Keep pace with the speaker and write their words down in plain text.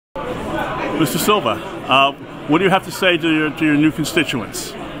Mr. Silva, what do you have to say to your new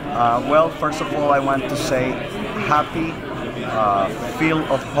constituents? Well, first of all, I want to say happy, feel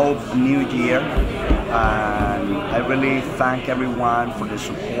of hope New Year. And I really thank everyone for the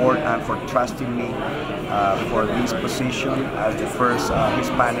support and for trusting me for this position as the first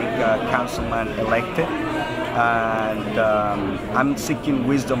Hispanic councilman elected. And I'm seeking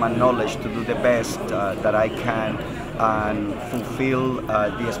wisdom and knowledge to do the best that I can and fulfill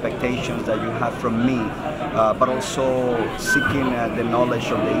the expectations that you have from me, but also seeking the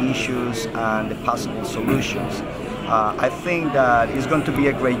knowledge of the issues and the possible solutions. I think that it's going to be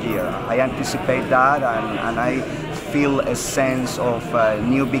a great year. I anticipate that, and I feel a sense of a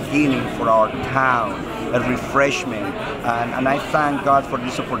new beginning for our town, a refreshment, and I thank God for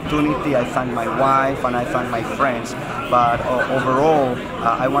this opportunity. I thank my wife and I thank my friends, but overall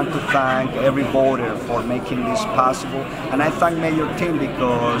I want to thank every voter for making this possible, and I thank Mayor Tim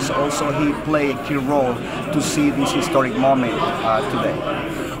because also he played a key role to see this historic moment today.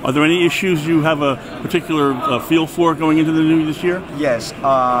 Are there any issues you have a particular feel for going into the new this year? Yes,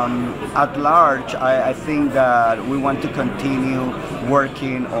 at large, I think that we want to continue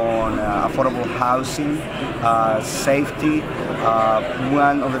working on affordable housing, safety.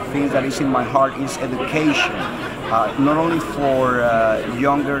 One of the things that is in my heart is education, not only for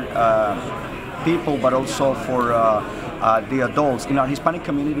younger people, but also for the adults. In our Hispanic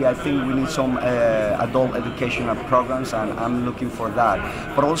community, I think we need some adult educational programs, and I'm looking for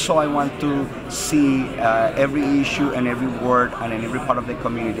that. But also I want to see every issue and every word and in every part of the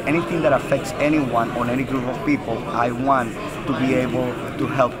community. Anything that affects anyone or any group of people, I want to be able to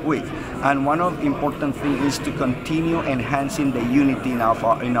help with. And one of the important things is to continue enhancing the unity in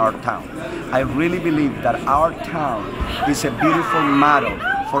our town. I really believe that our town is a beautiful model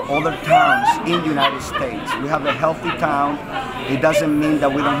for other towns in the United States. We have a healthy town. It doesn't mean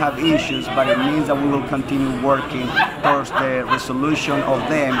that we don't have issues, but it means that we will continue working towards the resolution of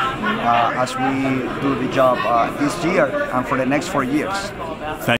them as we do the job this year and for the next 4 years.